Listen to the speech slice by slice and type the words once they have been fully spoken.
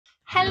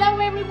Hello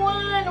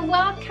everyone,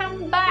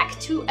 welcome back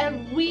to a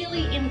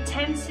really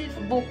intensive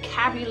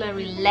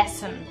vocabulary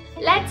lesson.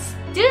 Let's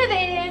do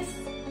this!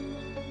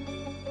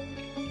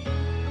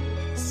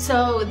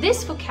 So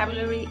this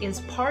vocabulary is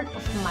part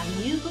of my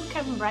new book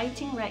I'm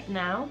writing right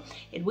now.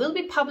 It will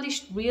be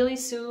published really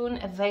soon,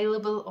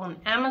 available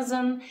on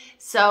Amazon.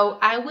 So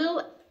I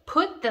will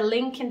put the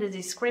link in the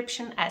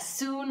description as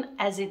soon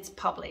as it's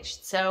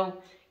published.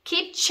 So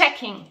keep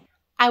checking.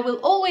 I will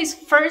always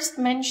first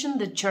mention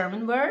the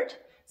German word,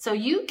 so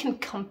you can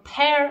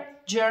compare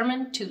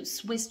German to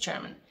Swiss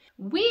German.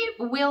 We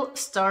will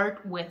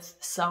start with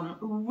some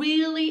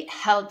really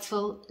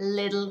helpful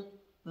little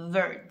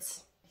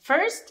words.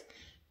 First,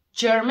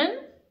 German,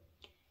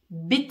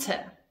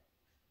 bitte.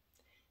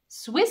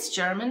 Swiss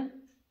German,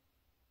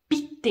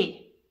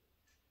 bitte.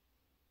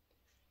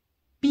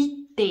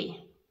 Bitte.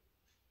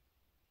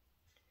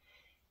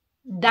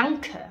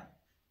 Danke.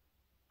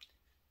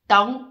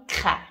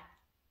 Danke.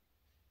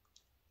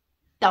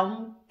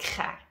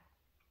 Danke.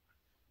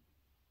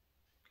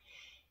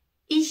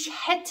 Ich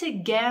hätte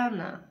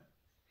gerne.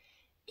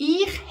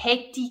 Ich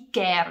hätte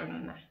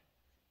gern.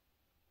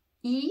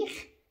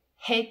 Ich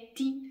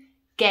hätte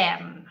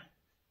gern.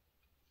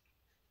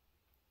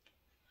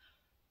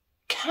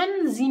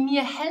 Können Sie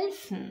mir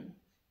helfen?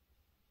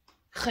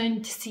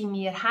 Könnt Sie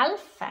mir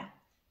helfen?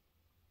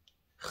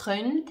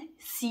 Könnt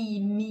Sie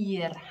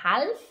mir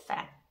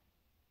helfen?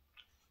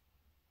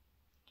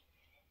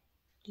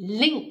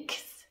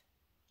 Links,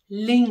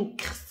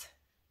 links,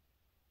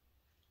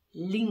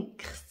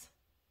 links.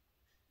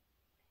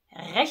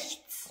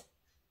 Rechts,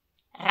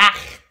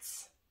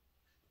 rechts,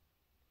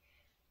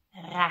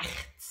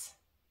 rechts.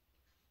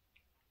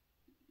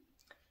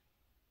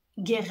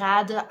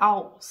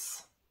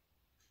 Geradeaus,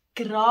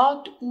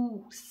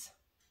 geradeaus,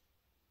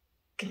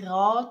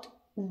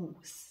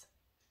 geradeaus.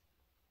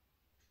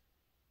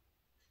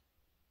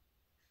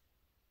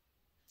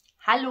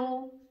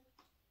 Hallo,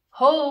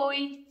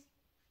 hoi,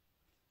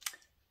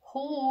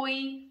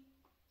 hoi.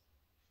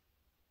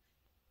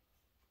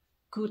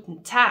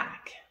 Guten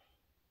Tag.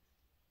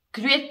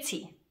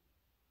 Grüezi.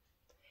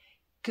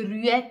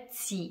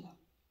 Grüezi.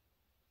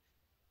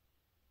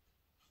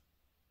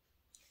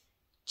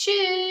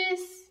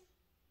 Tschüss.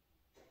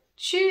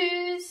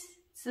 Tschüss.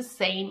 It's the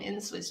same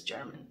in Swiss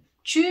German.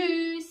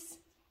 Tschüss.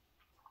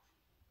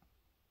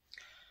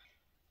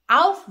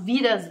 Auf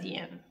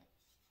Wiedersehen.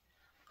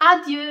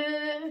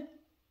 Adieu.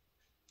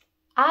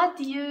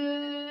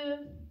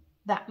 Adieu.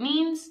 That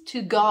means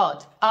to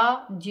God.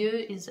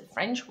 Adieu is a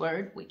French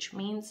word which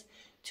means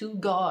to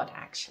God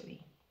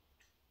actually.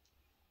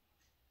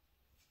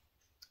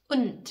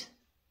 Und,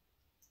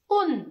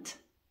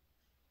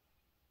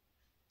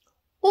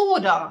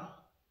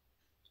 oder,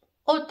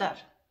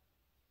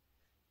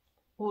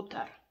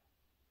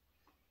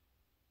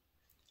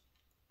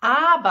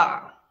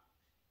 aber,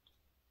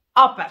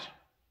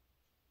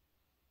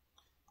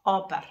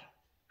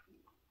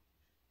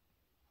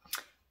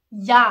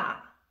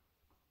 ja,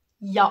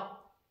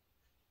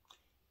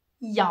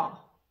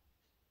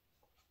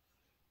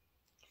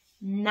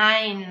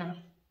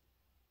 nein,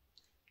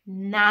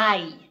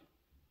 nein.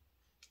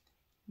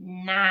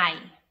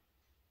 Nein.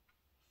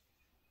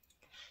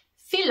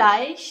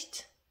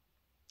 Vielleicht,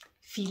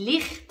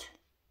 vielleicht,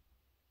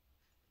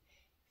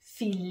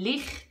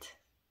 vielleicht.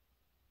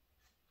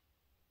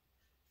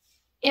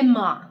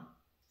 Immer,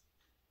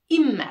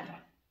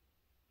 immer,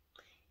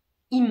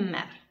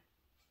 immer.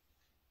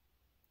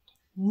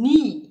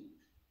 Nie,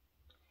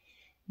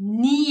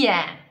 nie,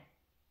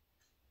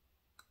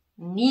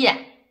 nie.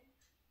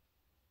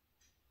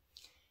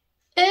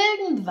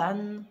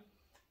 Irgendwann,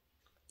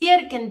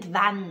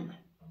 irgendwann.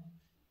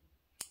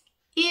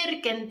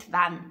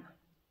 Irgendwann.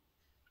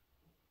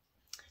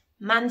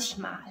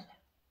 Manchmal.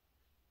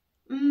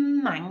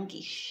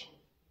 Mangisch.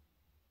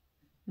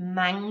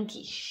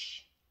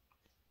 Mangisch.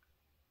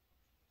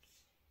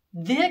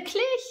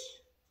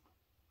 Wirklich?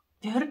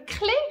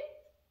 Wirklich?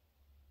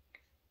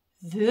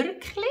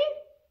 Wirklich?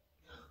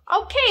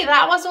 Okay,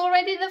 that was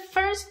already the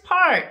first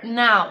part.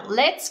 Now,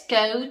 let's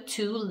go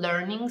to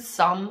learning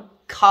some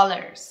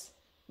colors.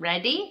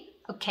 Ready?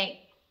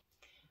 Okay.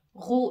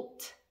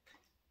 Rot.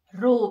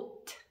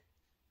 Rot.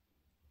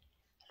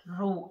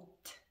 Rot.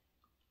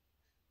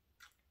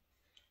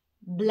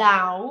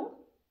 Blau,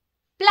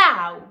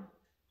 blau,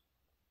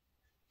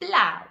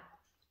 blau.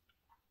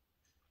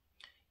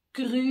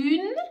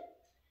 Grün,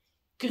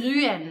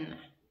 grün,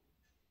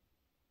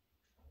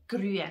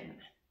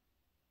 grün.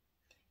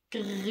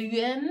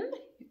 Grün,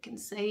 you can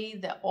say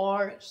the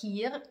R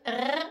here,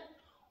 R,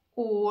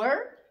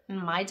 or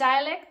in my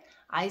dialect,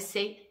 I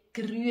say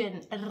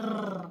grün,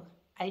 R.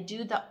 I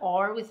do the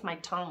R with my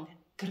tongue,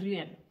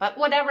 grün. But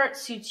whatever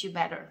suits you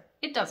better.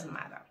 It doesn't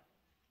matter.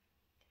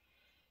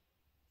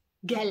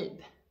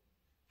 Gelb,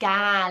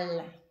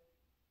 gal,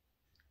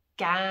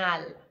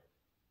 gal.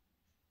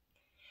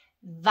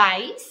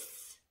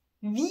 Weiß,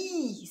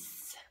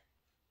 wies,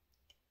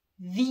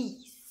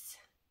 wies.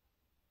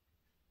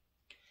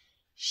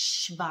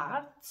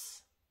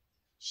 Schwarz,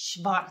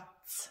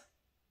 schwarz,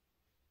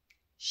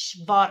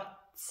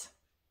 schwarz.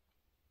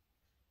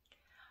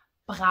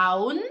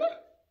 braun,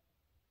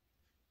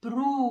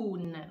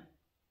 brun,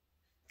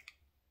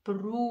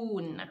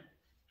 brun.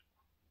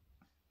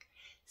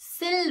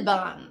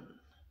 Silbern,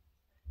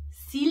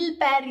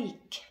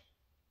 silberig,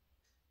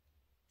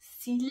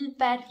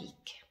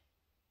 silberig.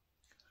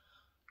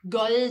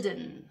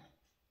 Golden,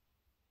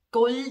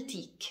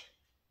 goldig,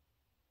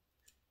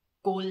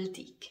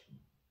 goldig.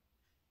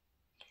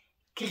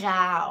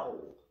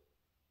 Grau.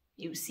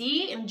 You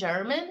see, in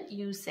German,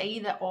 you say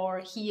the R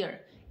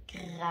here,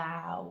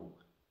 grau.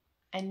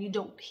 And you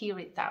don't hear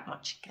it that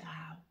much,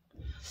 grau.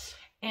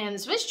 And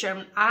Swiss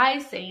German, I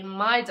say in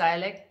my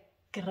dialect,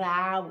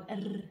 grau,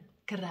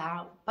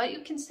 grau. But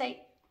you can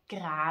say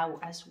grau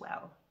as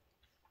well.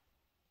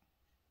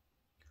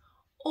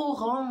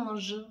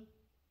 Orange,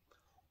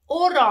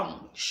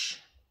 orange,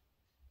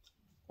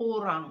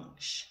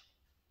 orange.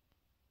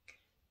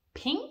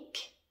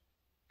 Pink,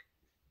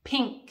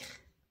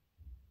 pink,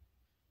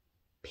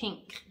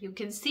 pink. You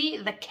can see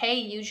the K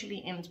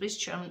usually in Swiss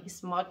German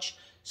is much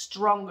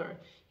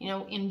stronger. You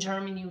know, in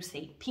German you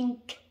say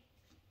pink,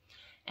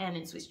 and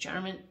in Swiss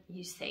German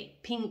you say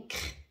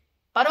pink.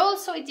 But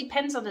also it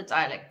depends on the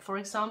dialect. For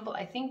example,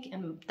 I think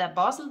in the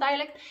Basel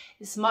dialect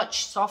is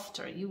much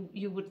softer.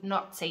 You would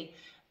not say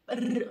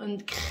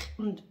and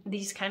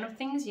these kind of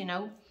things, you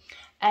know.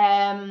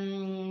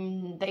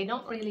 They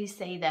don't really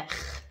say the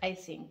I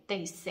think.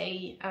 They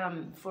say,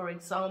 for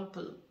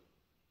example,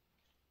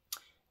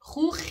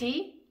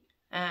 Küche,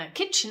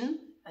 kitchen,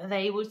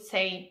 they would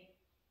say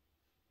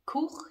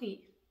Küche.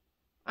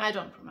 I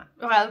don't remember.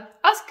 Well,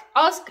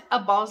 ask a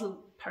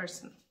Basel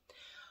person.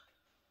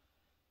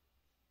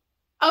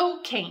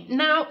 Okay,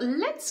 now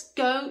let's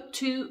go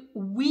to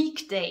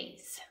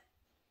weekdays.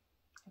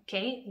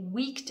 Okay,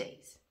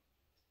 weekdays.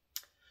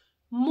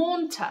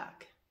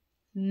 Montag,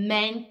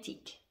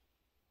 Montag,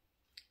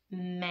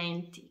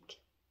 Montag.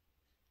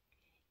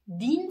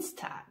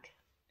 Dienstag,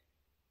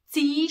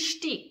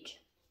 Dienstag,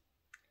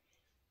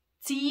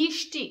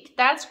 Dienstag.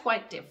 That's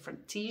quite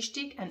different.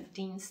 Dienstag and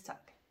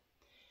Dienstag.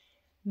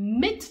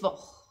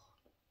 Mittwoch,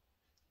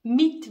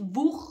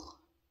 Mittwoch,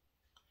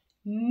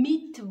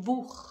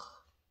 Mittwoch.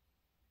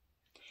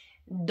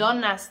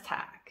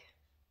 Donnerstag,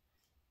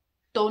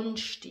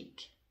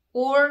 Donnerstag,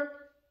 or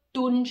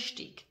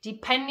Dunstig,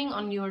 depending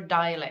on your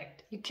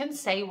dialect. You can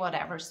say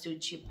whatever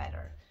suits you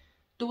better.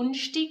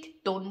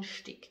 Dunstig,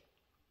 Dunstig.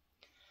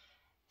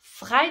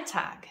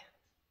 Freitag,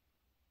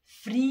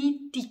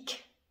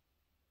 Freitag,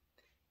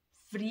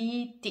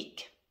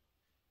 Freitag.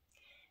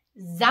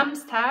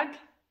 Samstag,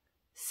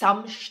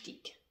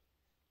 Samstag,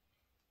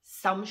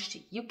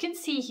 Samstag. You can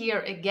see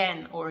here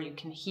again, or you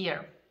can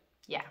hear.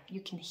 Yeah,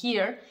 you can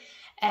hear.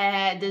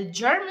 The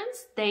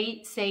Germans,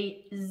 they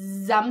say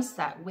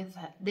Samstag with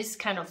this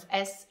kind of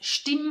S,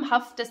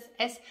 stimmhaftes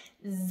S,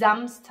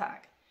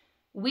 Samstag.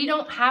 We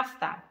don't have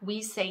that.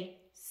 We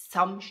say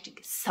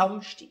Samstag,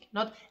 Samstag,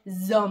 not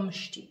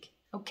Samstag.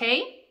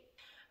 Okay?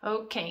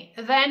 Okay,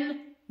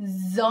 then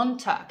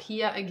Sonntag.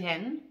 Here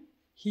again.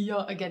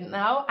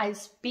 Now I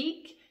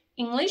speak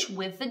English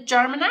with the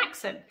German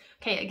accent.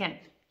 Okay, again.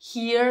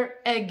 Here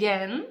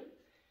again.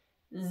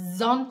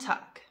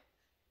 Sonntag.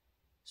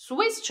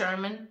 Swiss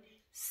German.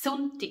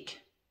 Sonntag,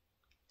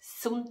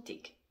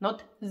 Sonntag,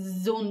 not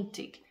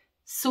Sonntag,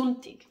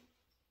 Sonntag.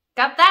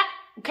 Got that?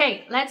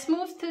 Okay, let's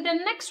move to the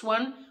next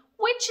one,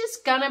 which is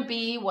gonna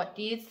be, what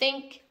do you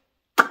think?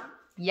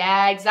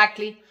 Yeah,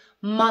 exactly,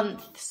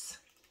 months.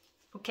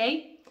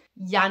 Okay,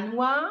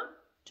 Januar,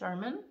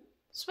 German,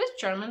 Swiss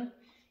German,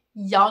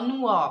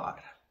 Januar,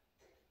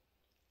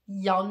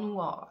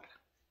 Januar.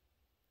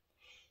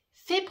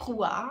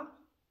 Februar,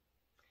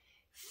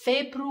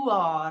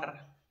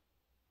 Februar.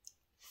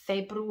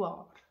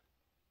 Februar.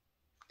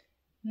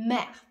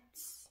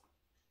 März,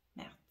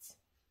 März.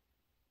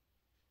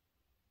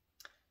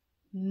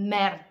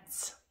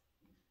 März,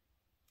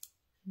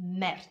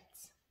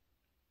 März.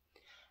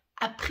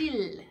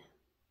 April,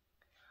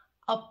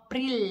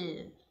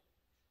 April,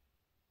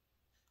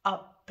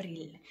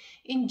 April.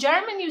 In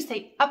German you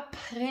say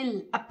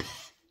April,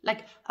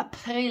 like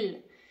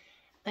April,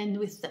 and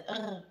with the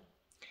R.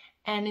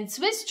 And in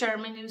Swiss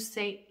German you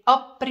say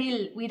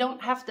April. We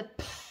don't have the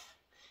P.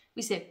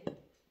 We say P.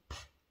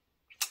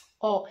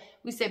 Or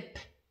we say P.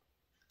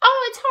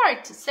 Oh, it's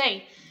hard to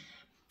say.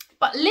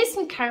 But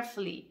listen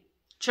carefully.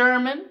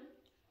 German,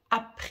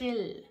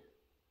 April.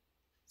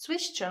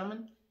 Swiss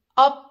German,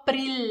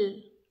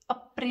 April.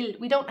 April.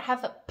 We don't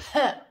have a P.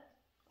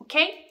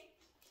 Okay?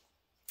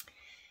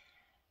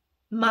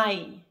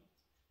 Mai.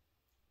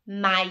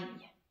 Mai.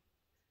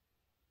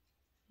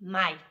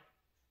 Mai.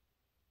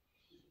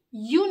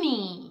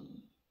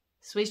 Juni.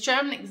 Swiss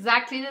German,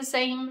 exactly the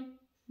same.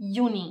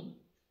 Juni.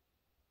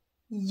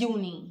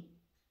 Juni.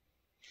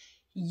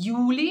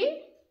 Juli,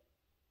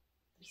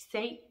 we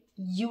say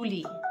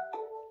Juli.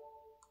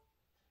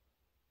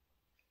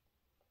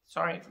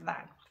 Sorry for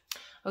that.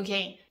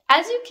 Okay,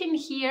 as you can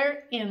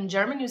hear in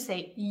German, you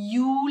say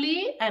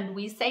Juli and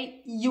we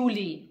say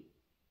Juli,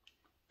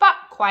 but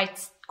quite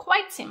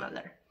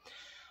similar.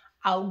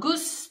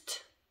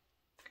 August,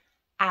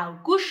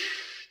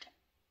 August,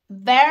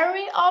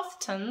 very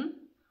often,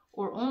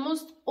 or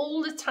almost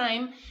all the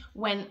time,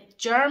 when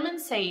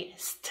Germans say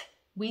st,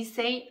 we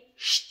say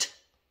st.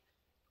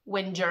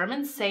 When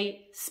Germans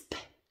say sp,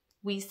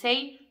 we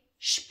say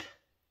sp.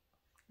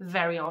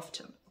 Very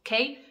often,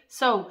 okay?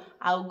 So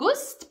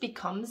August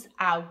becomes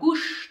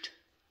August.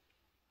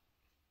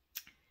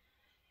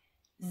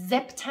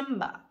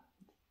 September.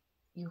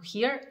 You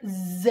hear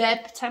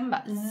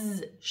September.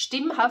 Z,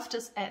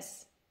 stimmhaftes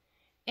S.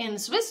 In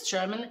Swiss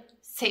German,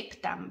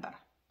 September.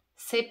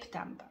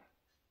 September.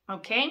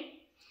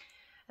 Okay?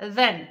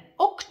 Then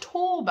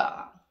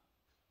October.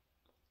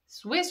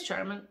 Swiss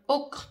German,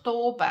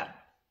 Oktober.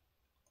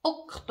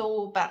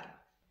 Oktober.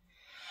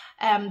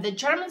 The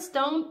Germans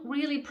don't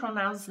really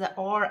pronounce the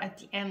R at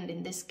the end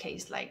in this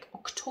case, like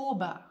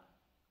October.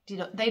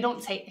 They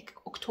don't say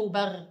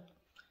October.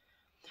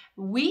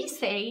 We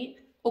say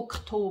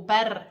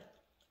October.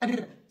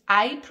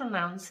 I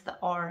pronounce the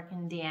R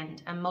in the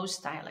end, and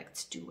most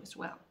dialects do as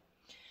well.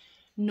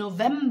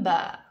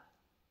 November.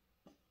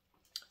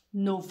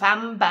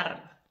 November.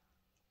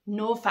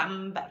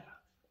 November.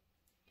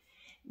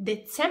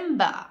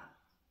 December.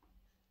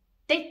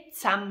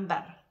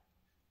 Dezember.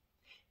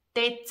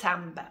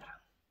 Dezember.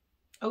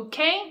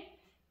 Okay?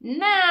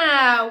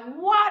 Now,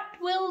 what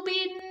will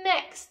be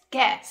next?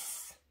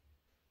 Guess.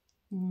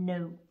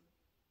 No.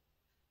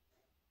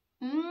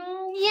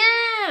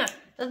 Yeah,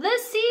 the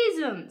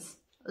seasons.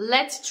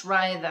 Let's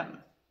try them.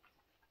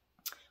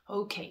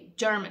 Okay,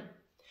 German.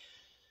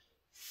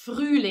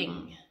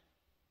 Frühling.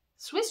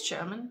 Swiss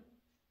German.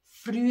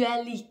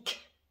 Frühling.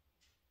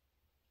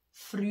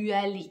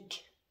 Frühling.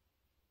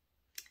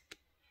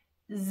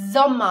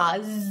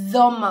 Sommer,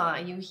 Sommer,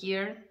 you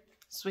hear?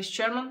 Swiss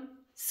German.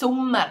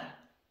 Sommer.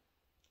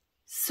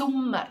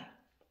 Sommer.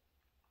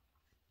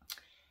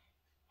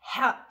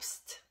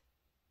 Herbst.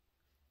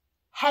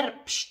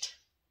 Herbst.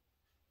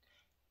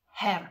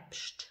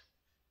 Herbst.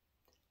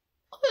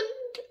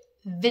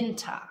 Und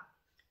Winter.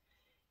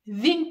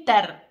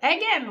 Winter.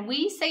 Again,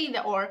 we say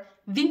the or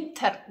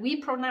winter. We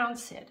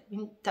pronounce it.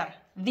 Winter.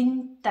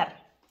 Winter.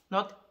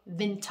 Not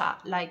winter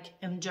like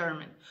in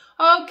German.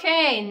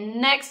 Okay,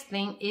 next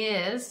thing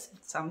is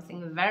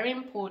something very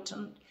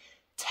important.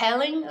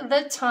 Telling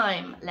the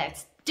time.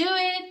 Let's do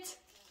it.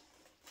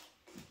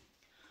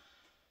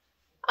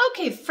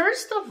 Okay,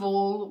 first of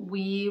all,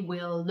 we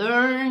will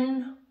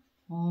learn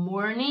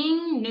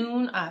morning,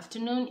 noon,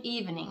 afternoon,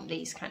 evening,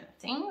 these kind of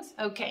things.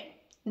 Okay,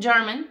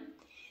 German.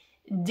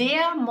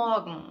 Der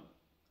Morgen.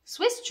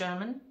 Swiss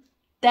German.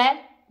 Der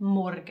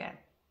Morgen.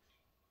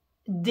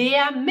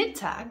 Der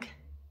Mittag.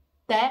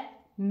 Der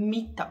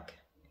Mittag.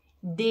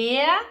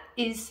 Der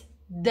is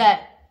the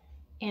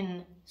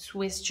in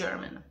Swiss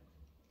German.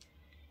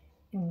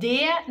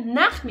 Der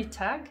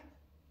Nachmittag.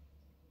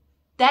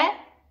 Der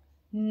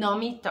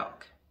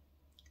Nachmittag.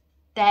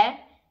 Der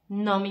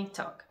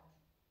Nachmittag.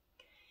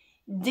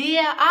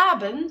 Der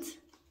Abend.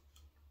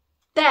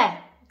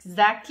 Der,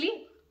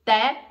 exactly,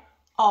 der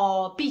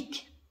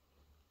Abend.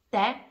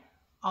 Der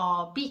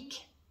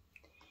Abend.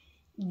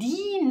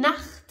 Die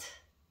Nacht.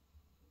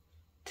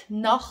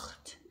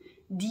 Nacht.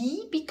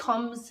 Die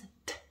becomes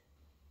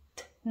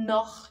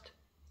Nacht.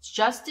 It's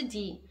just a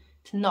D.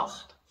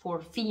 Nacht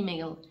for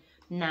female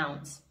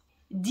nouns.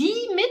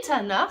 Die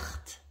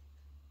Mitternacht.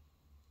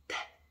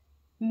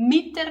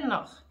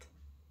 Mitternacht.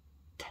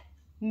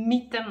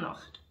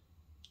 Mitternacht.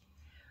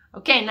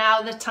 Okay,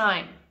 now the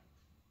time.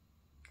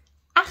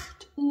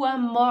 8 Uhr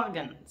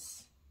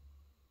morgens.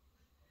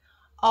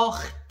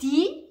 8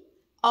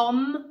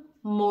 am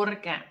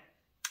Morgen.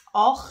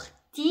 8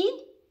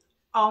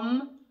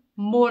 am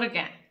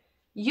Morgen.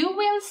 You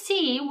will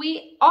see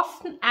we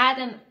often add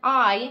an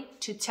I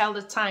to tell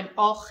the time.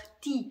 8,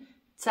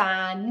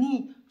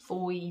 10,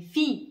 5,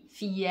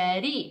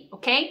 4.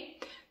 Okay?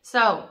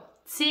 So,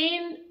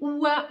 10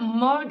 Uhr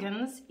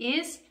morgens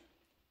is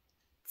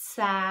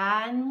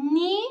 10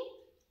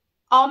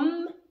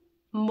 am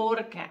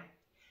Morgen.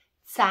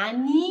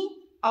 10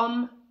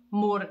 am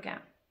Morgen.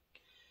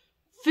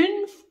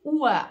 5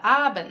 Uhr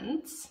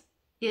abends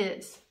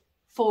is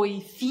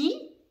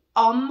 5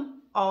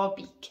 am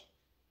Abend.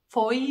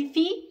 5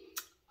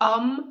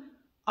 am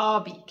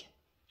Abend.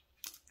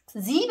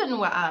 7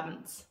 Uhr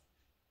abends.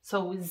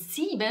 So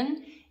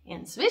 7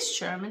 in Swiss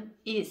German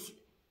is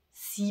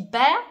 7,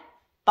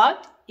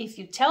 but if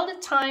you tell the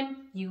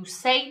time, you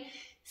say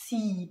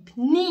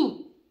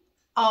 7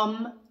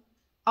 am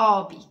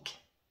Abend.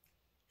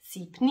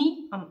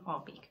 7 am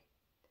Abend.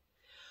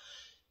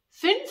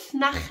 5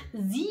 nach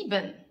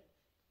 7.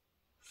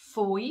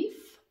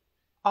 5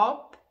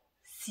 ab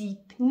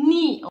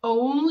 7.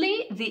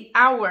 Only the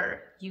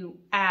hour you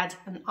add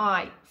an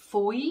I.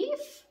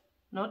 5,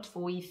 not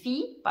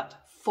 5, but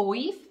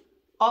 5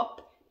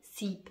 ab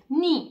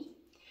 7.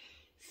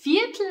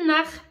 Viertel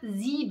nach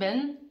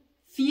 7.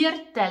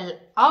 Viertel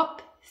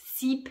ab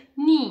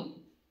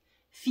 7.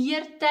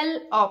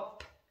 Viertel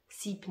ab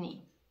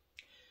 7.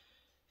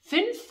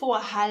 5 vor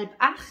halb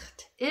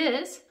 8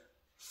 is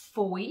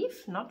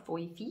 5, not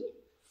 5,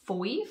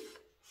 5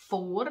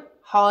 vor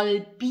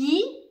halb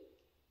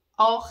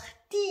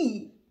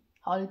 8.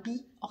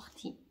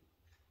 (7:30).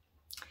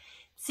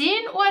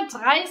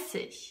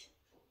 10:30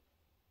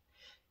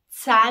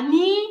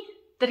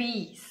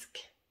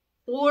 (10:30)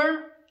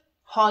 or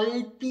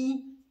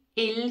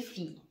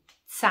 10:30.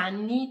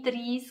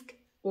 10:30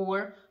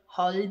 or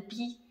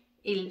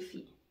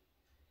 10:30.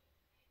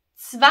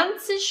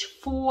 20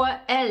 vor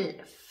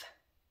 11.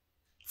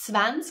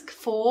 20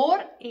 vor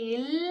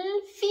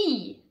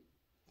 11.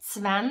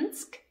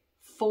 20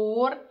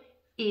 vor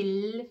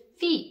 11.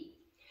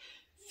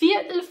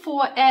 Viertel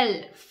vor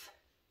 11.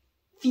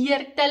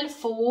 Viertel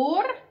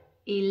vor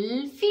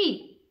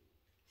 11.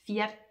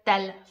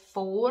 Viertel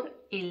vor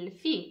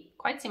 11.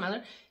 Quite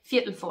similar.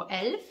 Viertel vor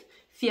 11.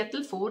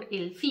 Viertel vor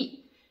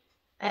 11.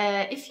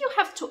 If you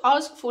have to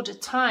ask for the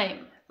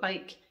time,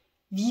 like,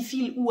 wie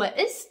viel Uhr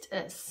ist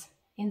es?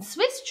 In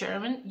Swiss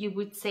German, you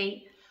would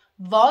say,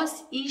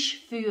 was ist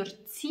für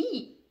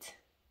Zeit?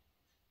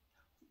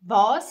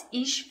 Was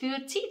ist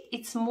für Zeit?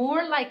 It's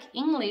more like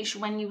English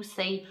when you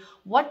say,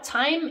 what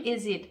time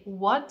is it?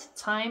 What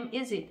time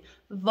is it?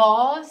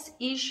 Was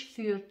ist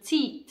für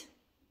Zeit?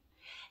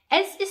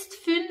 Es ist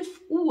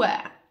 5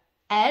 Uhr.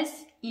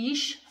 Es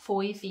ist 5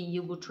 Uhr,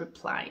 you would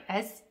reply.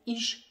 Es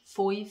ist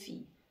 5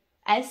 Uhr.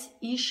 Es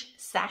ist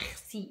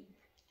 6 Uhr.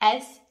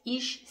 Es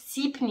ist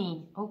 7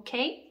 Uhr.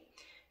 Okay?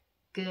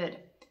 Good.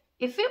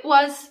 If it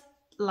was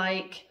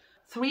like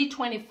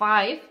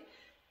 3:25,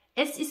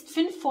 es ist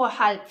 5 vor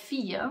halb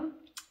 4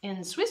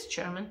 in Swiss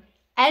German.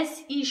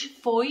 Es ist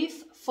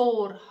 5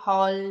 vor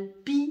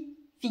halb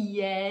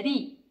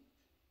 4.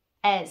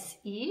 Es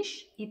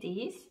ist, it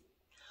is,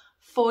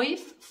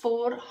 5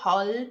 vor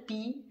halb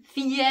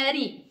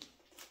 4.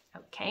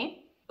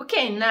 Okay?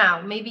 Okay,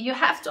 now maybe you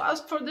have to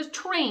ask for the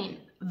train.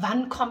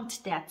 Wann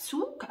kommt der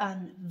Zug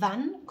an?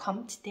 Wann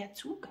kommt der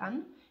Zug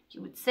an?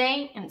 You would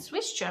say in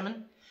Swiss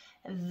German,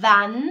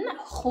 wann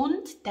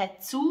kommt der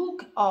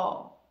Zug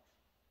an?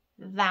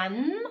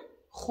 Wann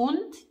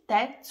kommt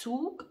der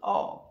Zug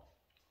an?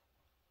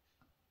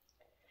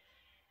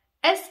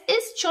 Es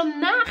ist schon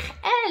nach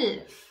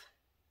 11.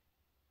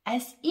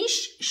 Es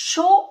ist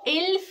schon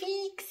 11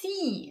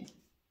 gsi.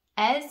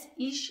 Es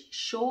ist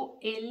schon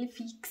 11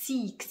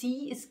 gsi.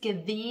 Gsi ist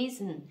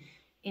gewesen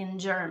in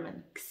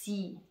German.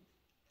 Gsi.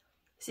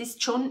 Es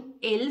ist schon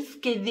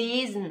 11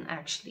 gewesen,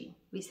 actually.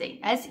 We say,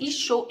 es ist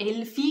schon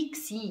 11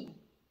 gsi.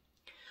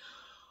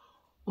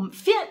 Um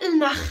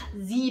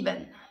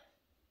 7:15.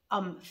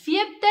 Am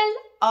Viertel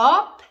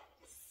ab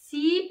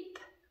 7.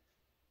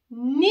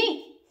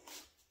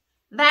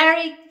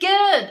 Very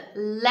good.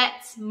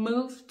 Let's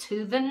move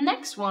to the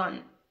next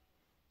one.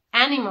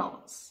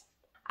 Animals.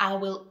 I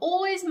will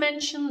always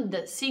mention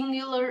the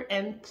singular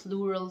and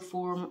plural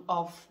form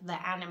of the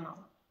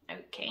animal.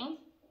 Okay? You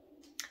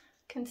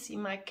can see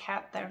my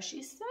cat there.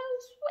 She's so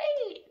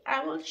sweet.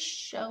 I will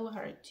show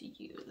her to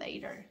you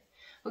later.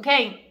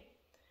 Okay.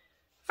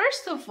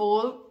 First of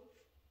all,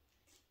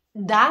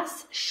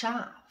 das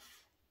Schaf.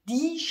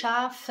 Die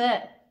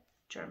Schafe.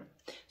 German.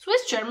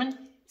 Swiss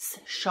German,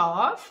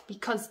 Schaf,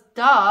 because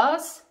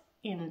das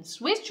in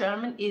Swiss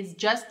German is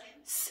just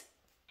s.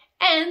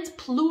 And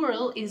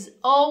plural is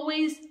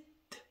always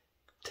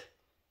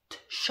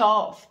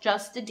Schaf,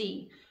 just the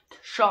D.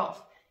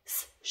 Schaf.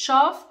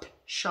 Schaf,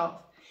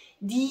 Schaf.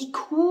 Die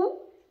Kuh,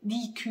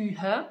 die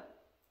Kühe.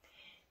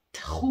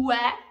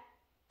 Truhe,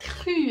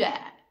 Truhe.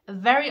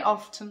 Very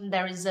often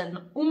there is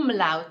an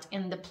umlaut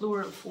in the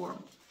plural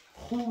form.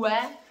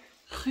 Truhe,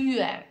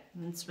 Kühe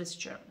in Swiss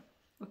German.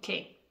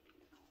 Okay.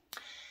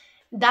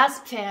 Das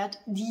Pferd,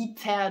 die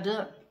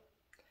Pferde.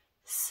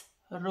 S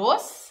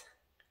Ross,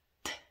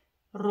 T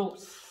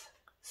Ross.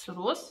 S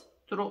Ross,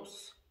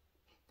 Ross.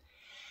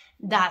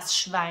 Das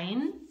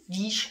Schwein,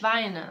 die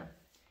Schweine.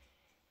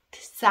 T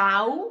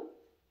Sau,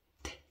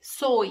 T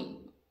Soi.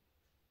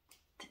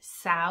 T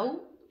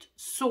Sau, T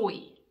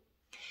Soi.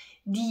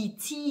 Die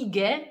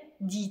Ziege,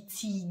 die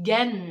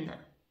Ziegen.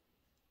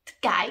 T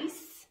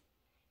Geiss,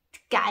 T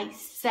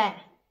Geisse.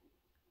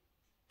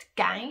 T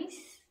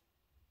Geiss,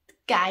 T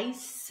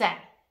Geisse.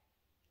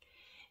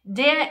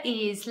 Der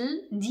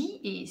Esel,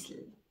 die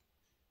Esel.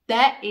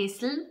 Der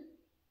Esel,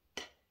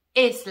 T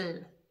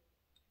Esel.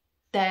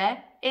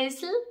 Der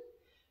Esel,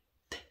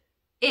 T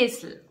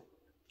Esel.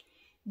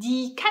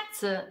 Die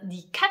Katze,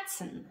 die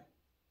Katzen.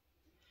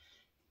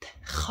 T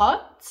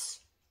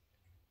Katz,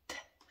 T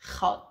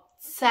Katze.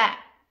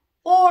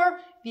 Or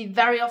we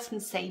very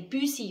often say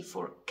Büsi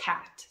for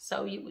cat.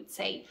 So you would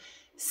say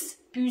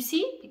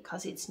Büsi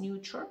because it's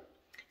neutral.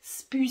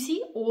 Büsi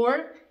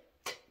or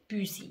T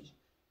Büsi.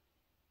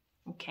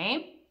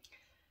 Okay?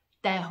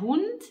 Der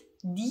Hund,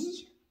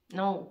 die,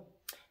 no.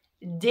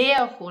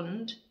 Der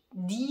Hund,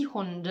 die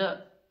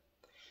Hunde.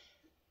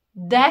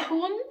 Der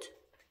Hund,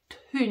 t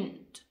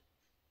Hund.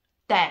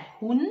 Der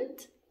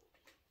Hund,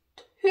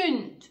 t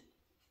Hund.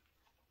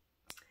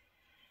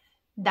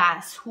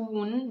 Das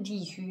Huhn,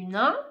 die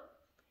Hühner.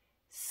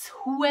 Das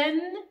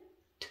Huhn,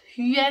 t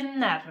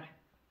Hühner.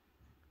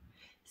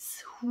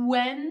 Das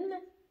Huhn,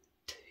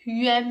 t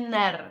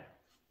Hühner.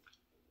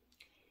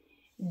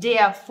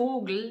 Der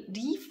Vogel,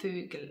 die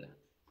Vögel.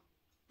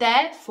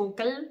 Der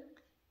Vogel,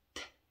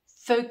 t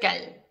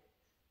Vögel.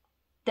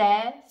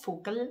 Der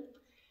Vogel,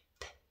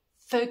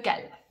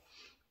 Vögel.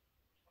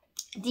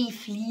 Die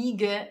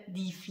Fliege,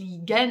 die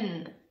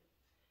Fliegen.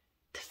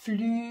 Die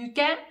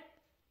Flüge,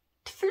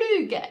 die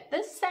Flüge,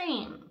 the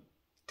same.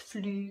 Die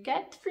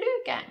Flüge, die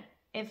Flüge,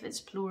 if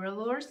it's plural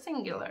or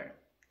singular.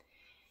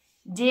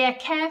 Der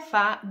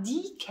Käfer,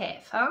 die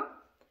Käfer.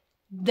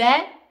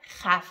 Der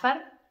Käfer,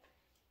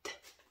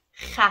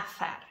 die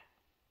Käfer.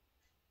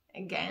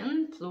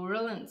 Again,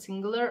 plural and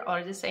singular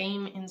are the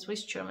same in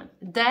Swiss German.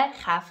 Der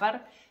Käfer,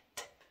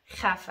 die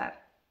Käfer.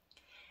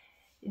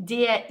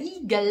 Der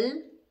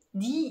Igel,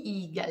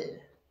 die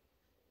Igel.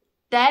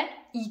 Der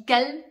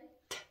Igel,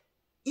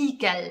 die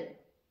Igel.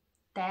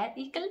 Der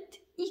Igel,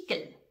 die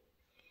Igel.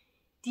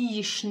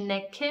 Die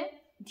Schnecke,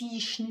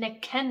 die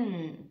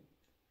Schnecken.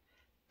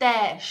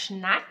 Der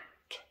Schnack,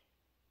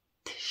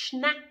 die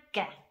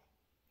Schnacke.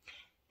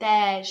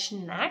 Der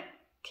Schnack,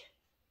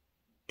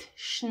 die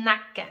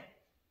Schnacke.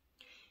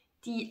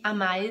 Die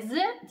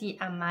Ameise,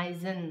 die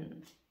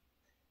Ameisen.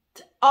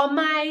 Die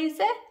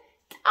Ameise,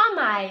 die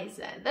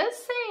Ameise. The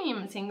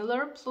same,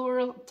 singular,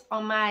 plural, die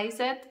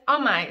Ameise, die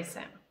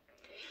Ameise.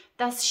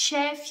 Das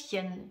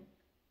Schäfchen,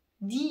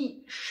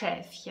 die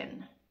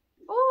Schäfchen.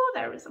 Oh,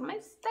 there is a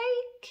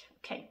mistake.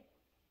 Okay.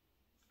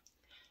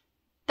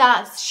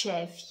 Das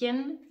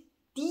Schäfchen,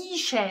 die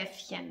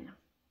Schäfchen.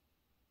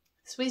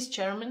 Swiss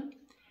German.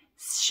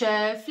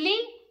 Schäfli,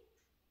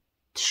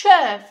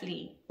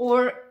 Schäfli.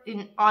 Or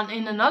in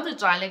another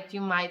dialect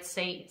you might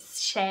say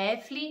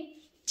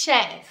Schäfli,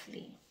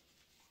 Schäfli.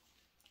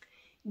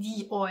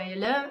 Die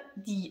Eule,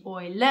 die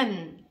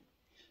Eulen.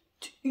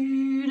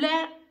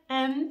 T'Üle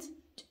and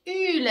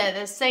t'Üle,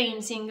 the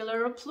same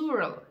singular or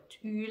plural.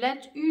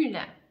 T'Üle,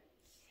 t'Üle.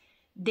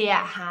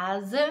 Der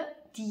Hase,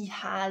 die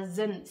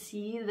Hasen.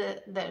 See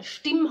the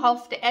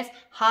stimmhafte S.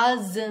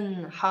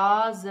 Hasen,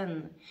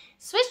 Hasen.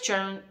 Swiss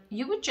German,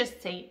 you would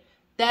just say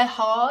der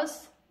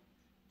Has,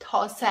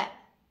 Hase.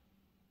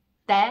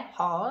 Der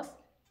Has,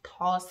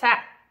 Hase.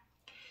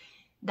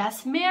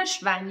 Das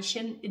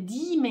Meerschweinchen,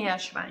 die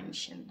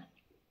Meerschweinchen.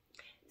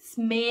 Das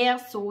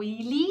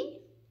Meersäuli,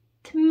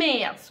 die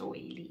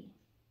Meersäuli.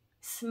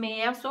 Das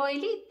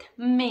Meersäuli,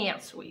 die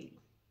Meersäuli.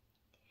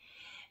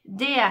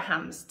 Der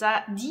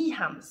Hamster, die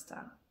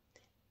Hamster.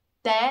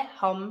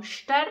 Der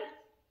Hamster,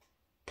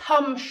 die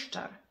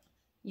Hamster.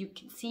 You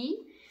can see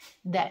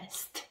the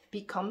st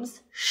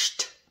becomes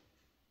st.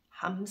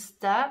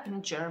 Hamster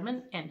in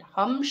German and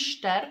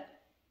Hamster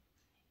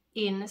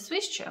in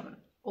Swiss German.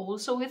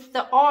 Also with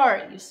the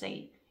R you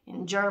say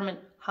in German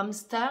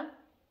Hamster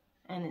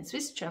and in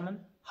Swiss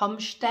German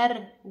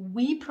Hamster.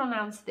 We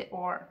pronounce the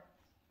R.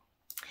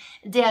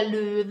 Der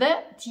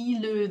Löwe, die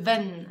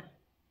Löwen.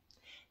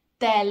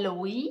 Der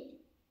Loi,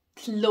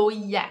 die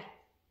Loie.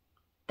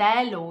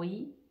 Der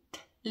Loi,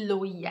 die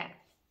Loie.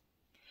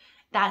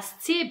 Das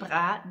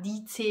Zebra,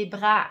 die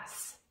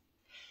Zebras.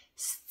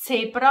 Das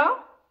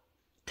Zebra,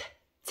 die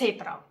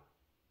Zebra.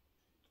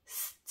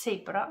 Das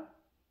Zebra,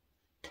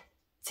 die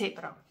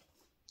Zebra.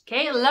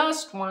 Okay,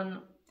 last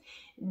one.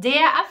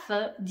 Der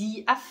Affe,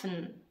 die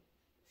Affen.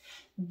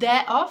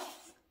 Der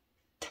Aff,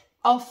 die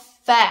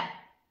Affe.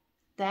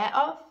 Der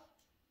Aff,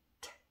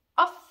 die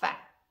Affe.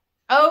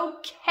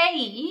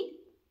 Okay.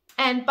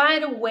 And by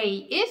the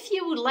way, if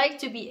you would like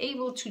to be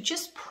able to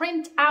just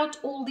print out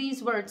all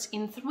these words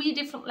in 3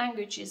 different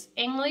languages,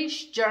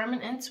 English,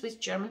 German and Swiss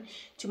German,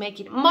 to make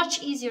it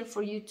much easier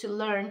for you to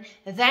learn,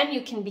 then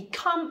you can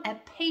become a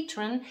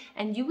patron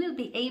and you will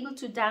be able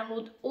to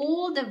download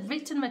all the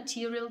written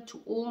material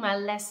to all my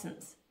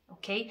lessons.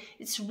 Okay,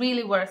 it's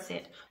really worth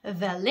it.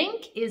 The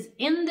link is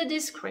in the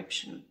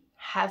description.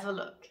 Have a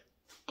look.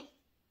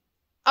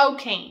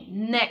 Okay,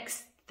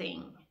 next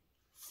thing.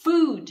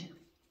 Food.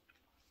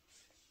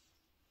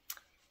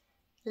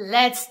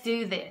 Let's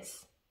do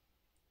this.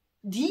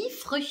 Die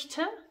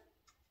Früchte,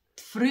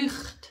 die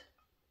Frucht.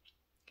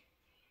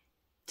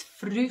 Die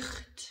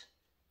Frucht.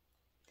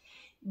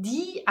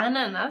 Die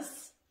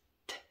Ananas,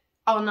 die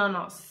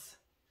Ananas.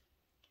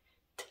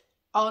 Die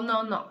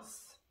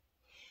Ananas.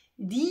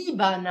 Die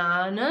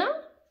Banane,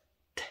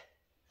 die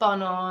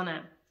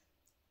Banane.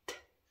 Die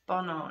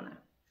Banane.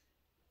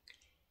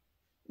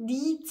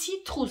 Die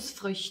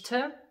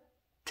Zitrusfrüchte,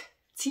 die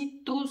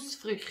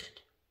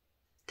Zitrusfrüchte.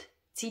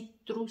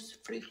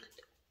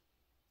 Zitrusfrucht.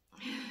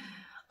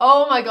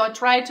 Oh my god,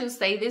 try to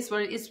say this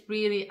word. It's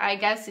really, I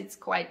guess it's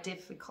quite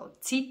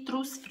difficult.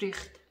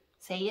 Zitrusfrucht.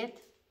 Say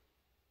it.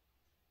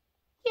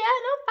 Yeah,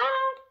 not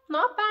bad.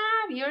 Not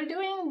bad. You're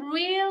doing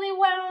really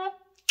well.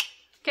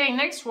 Okay,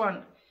 next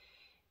one.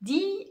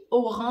 Die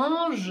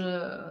Orange.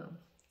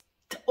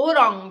 Die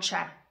Orange.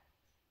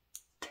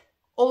 Die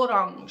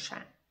Orange.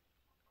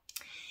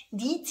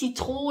 Die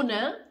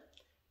Zitrone.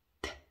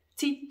 Die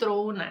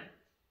Zitrone.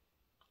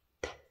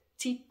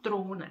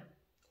 Zitrone.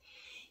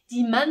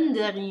 Die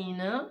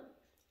Mandarine,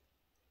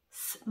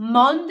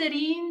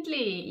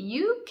 Mandarinli.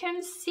 You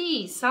can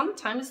see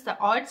sometimes the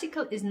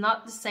article is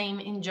not the same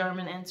in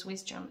German and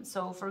Swiss German.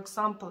 So, for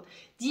example,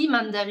 die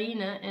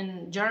Mandarine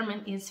in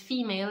German is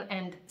female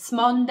and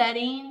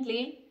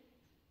Mandarinli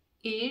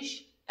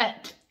is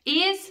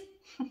is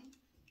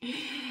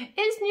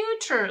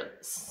neutral.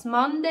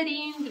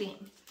 Mandarin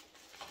green.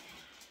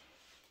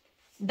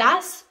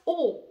 Das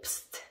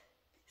Obst.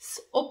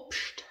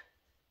 Obst.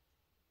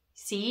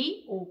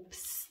 See,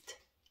 Obst.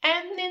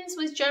 And in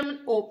Swiss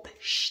German,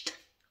 Obst.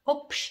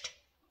 Obst.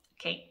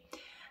 Okay.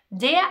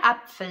 Der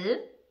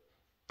Apfel,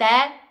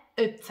 der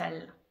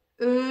Äpfel.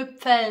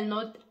 Äpfel,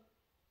 not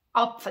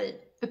Apfel.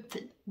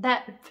 Äpfel,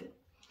 der Äpfel.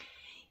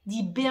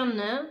 Die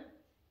Birne,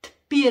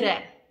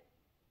 Birne.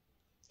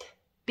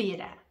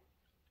 Birne.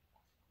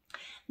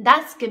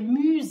 Das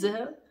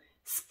Gemüse,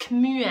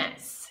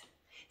 Gemüse.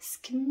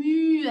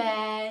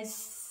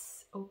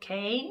 Gemüse.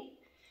 Okay.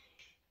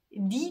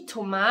 Die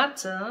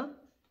Tomate,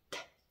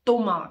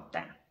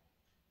 Tomate.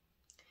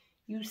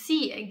 You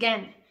see,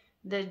 again,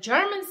 the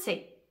Germans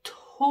say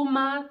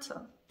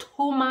tomato,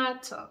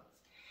 tomato.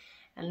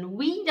 And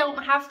we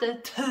don't have the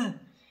t.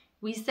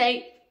 We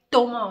say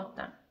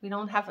tomate. We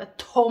don't have a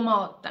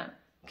tomato.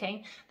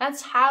 Okay,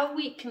 that's how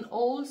we can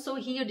also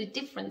hear the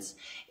difference.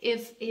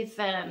 If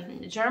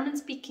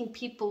German-speaking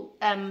people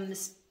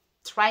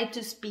try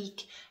to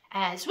speak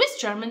Swiss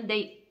German,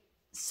 they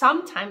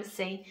sometimes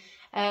say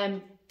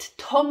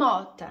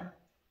tomate.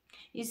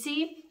 You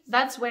see,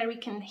 that's where we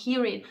can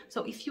hear it.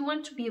 So if you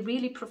want to be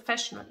really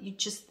professional, you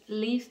just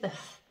leave the,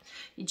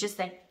 you just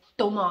say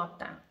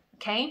tomate.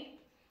 Okay?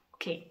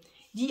 Okay.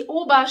 Die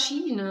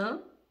Aubergine,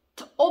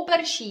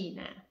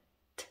 Aubergine,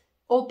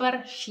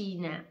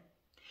 Aubergine.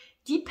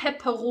 Die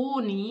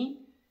Pepperoni,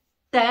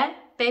 the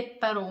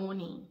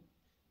pepperoni,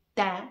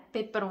 the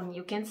pepperoni.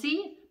 You can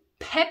see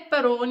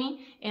pepperoni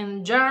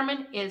in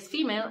German is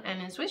female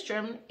and in Swiss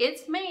German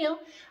it's male,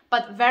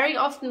 but very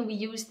often we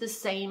use the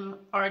same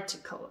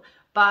article.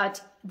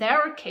 But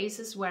there are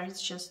cases where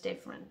it's just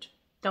different.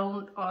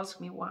 Don't ask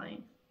me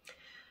why.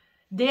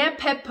 Der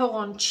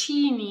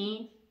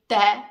Peperoncini,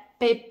 der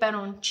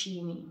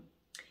Peperoncini.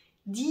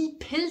 Die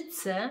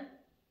Pilze,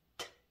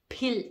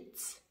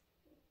 Pilz.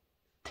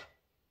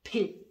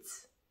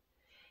 Pilz.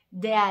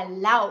 Der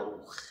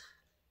Lauch.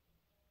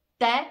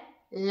 Der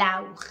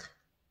Lauch.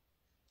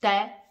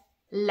 Der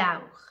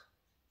Lauch.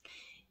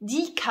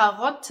 Die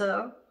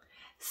Karotte.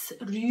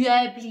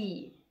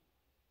 Rüebli.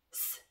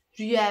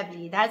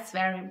 Rüebli. That's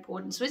very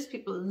important. Swiss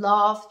people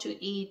love to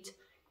eat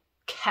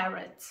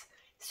carrots.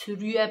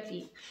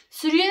 Rüebli.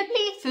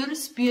 Rüebli für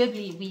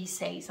Spüebli, we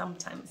say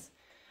sometimes.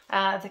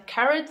 The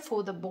carrot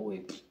for the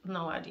boy.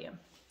 No idea.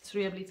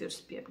 Rüebli für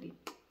Spüebli.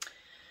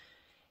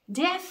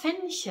 Der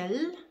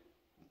Fenchel,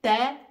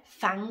 der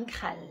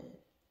Fenchel,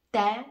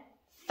 der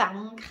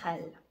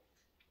Fenchel.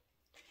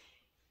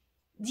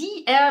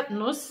 Die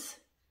Erdnuss,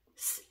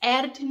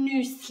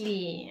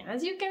 Erdnüssli.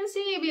 As you can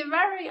see, we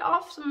very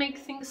often make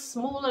things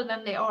smaller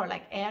than they are,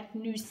 like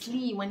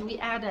Erdnüssli. When we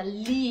add a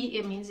li,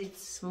 it means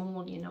it's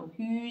small, you know.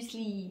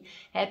 Hüsli,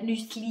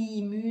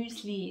 Erdnüssli,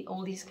 Müsli,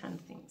 all these kind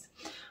of things.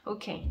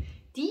 Okay.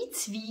 Die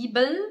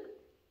Zwiebel,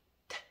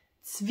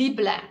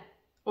 Zwieble.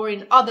 Or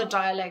in other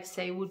dialects,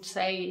 they would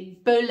say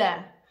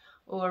Bölle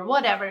or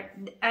whatever.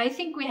 I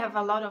think we have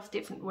a lot of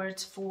different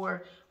words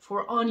for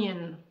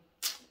onion.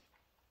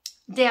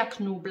 Der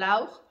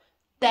Knoblauch,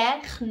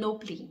 der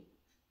Knobli.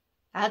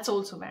 That's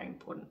also very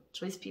important.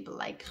 Swiss people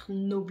like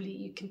Knobli.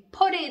 You can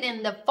put it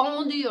in the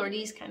fondue or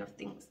these kind of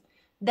things.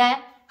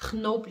 Der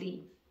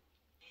Knobli.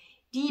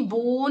 Die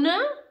Bohne,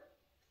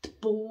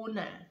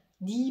 Bohne.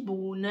 Die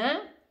Bohne,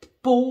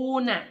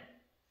 Bohne.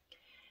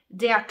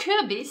 Der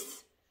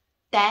Kürbis,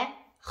 der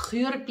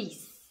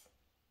Kürbis.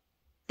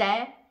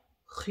 Der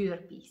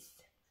Kürbis.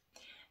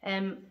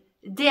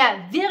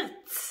 Der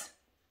Wirts.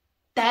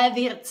 Der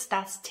Wirts,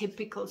 that's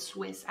typical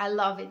Swiss. I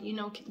love it. You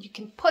know, you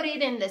can put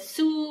it in the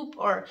soup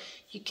or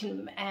you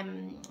can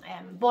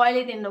boil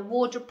it in the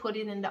water, put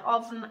it in the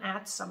oven,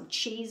 add some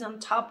cheese on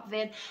top of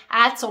it,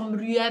 add some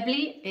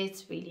Rüebli.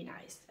 It's really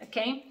nice,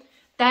 okay?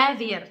 Der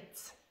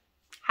Wirts.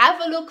 Have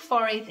a look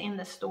for it in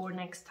the store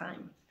next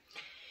time.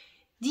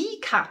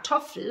 Die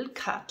Kartoffel,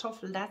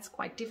 Kartoffel, that's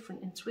quite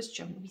different in Swiss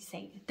German. We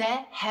say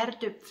der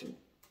Herdöpfel,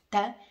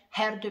 der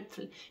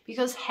Herdöpfel.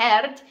 Because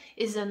Herd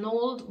is an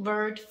old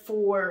word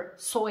for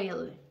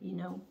soil, you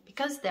know,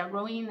 because they're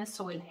growing in the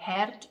soil.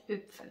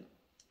 Herdöpfel,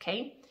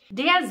 okay?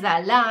 Der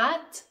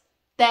Salat,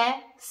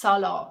 der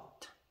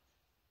Salat,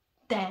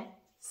 der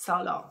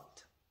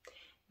Salat.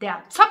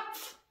 Der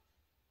Zopf,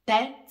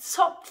 der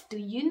Zopf. Do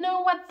you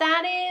know what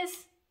that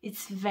is?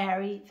 It's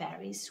very,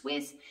 very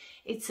Swiss.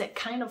 It's a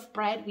kind of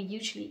bread we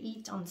usually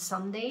eat on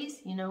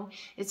Sundays, you know.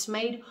 It's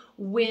made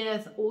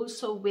with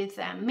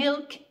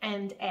milk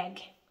and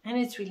egg. And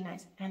it's really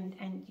nice.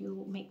 And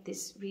you make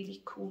this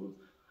really cool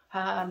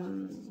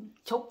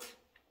Topf.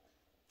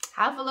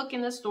 Have a look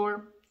in the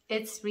store.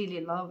 It's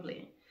really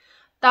lovely.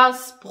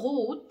 Das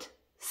Brot,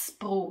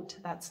 Sprot.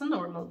 That's a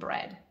normal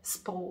bread.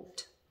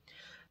 Sprot.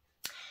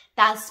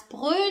 Das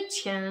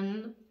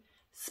Brötchen,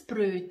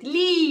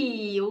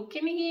 Sprötli. You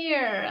can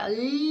hear a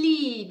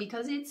li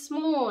because it's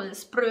small.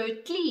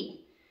 Sprötli.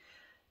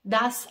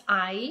 Das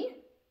Ei,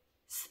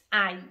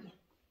 Ei,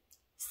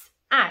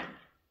 Ei.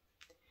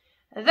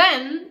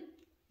 Then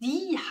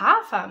die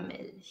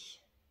Hafermilch.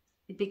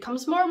 It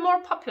becomes more and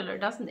more popular,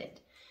 doesn't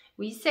it?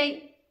 We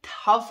say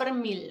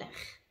Hafermilch.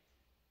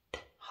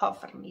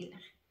 Hafermilch.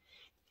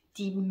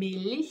 Die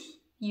Milch,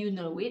 you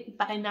know it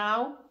by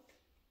now.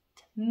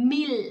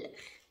 Milch.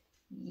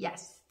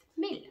 Yes,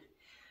 Milch.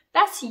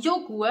 Das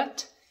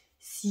Joghurt,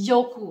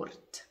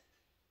 Joghurt.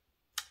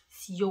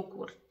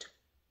 Joghurt.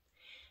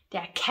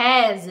 Der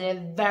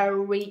Käse,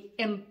 very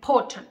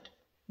important.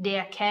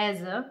 Der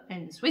Käse,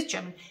 in Swiss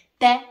German,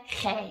 der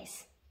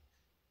Käse.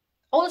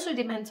 Also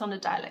depends on the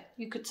dialect.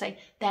 You could say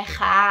der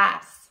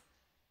Käse.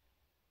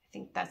 I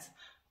think that's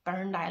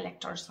Bern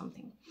dialect or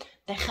something.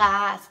 Der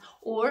Käse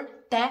or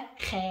der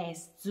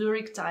Käse,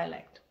 Zurich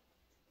dialect.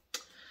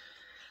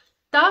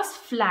 Das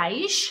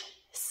Fleisch,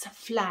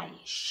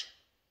 Fleisch.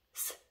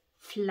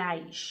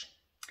 Fleisch.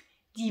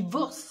 Die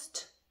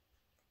Wurst.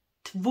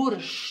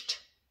 Wurst.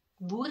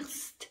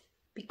 Wurst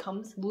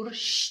becomes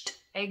Wurst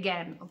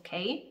again,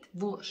 okay?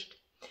 Wurst.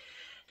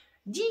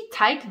 Die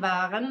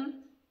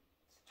Teigwaren.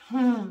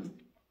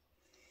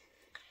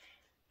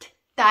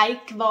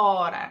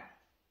 Teigwaren.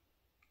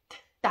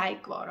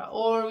 Teigwaren.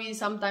 Or we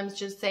sometimes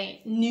just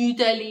say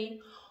Nudeli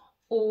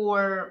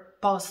or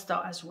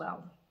pasta as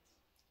well.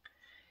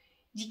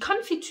 Die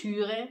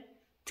Konfitüre.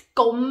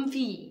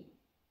 Tgomfi.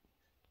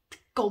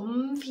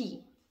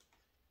 Tgomfi.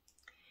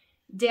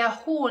 Der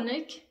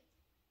Honig.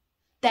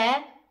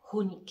 Der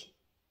Honig.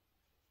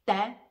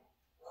 Der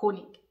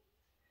Honig.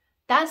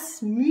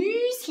 Das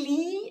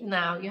Müsli,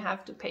 now you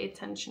have to pay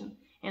attention,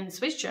 in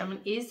Swiss German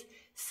is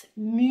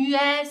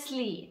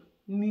Müsli.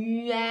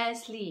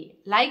 Müsli.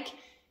 Like,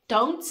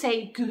 don't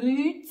say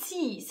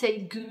Grüezi,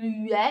 say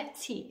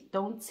Grüezi.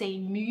 Don't say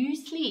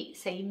Müsli,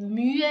 say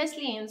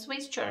Müsli in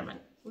Swiss German.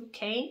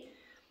 Okay?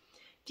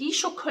 Die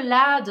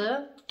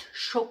Schokolade,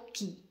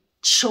 Schoki.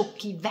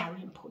 Schoki,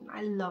 very important.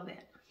 I love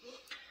it.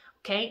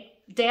 Okay?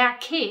 Der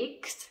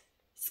Keks,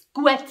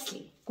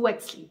 Guetzli.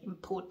 Guetzli,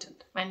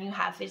 important. When you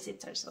have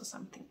visitors or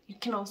something. You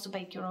can also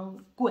bake your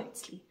own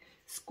Guetzli.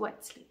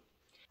 Squetzli.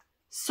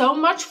 So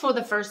much for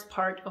the first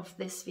part of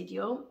this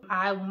video.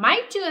 I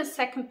might do a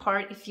second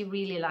part if you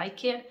really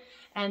like it.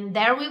 And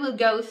there we will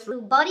go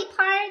through body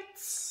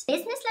parts,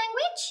 business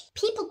language,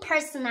 people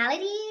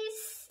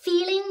personalities,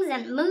 feelings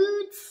and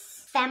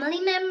moods,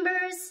 family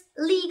members,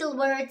 legal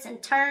words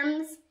and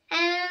terms,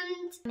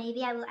 and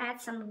maybe I will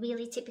add some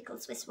really typical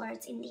Swiss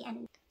words in the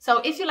end. So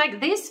if you like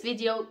this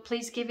video,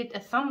 please give it a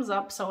thumbs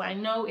up so I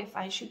know if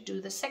I should do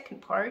the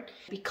second part.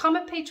 Become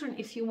a patron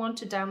if you want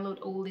to download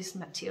all this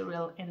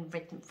material in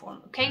written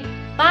form, okay?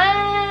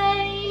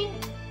 Bye!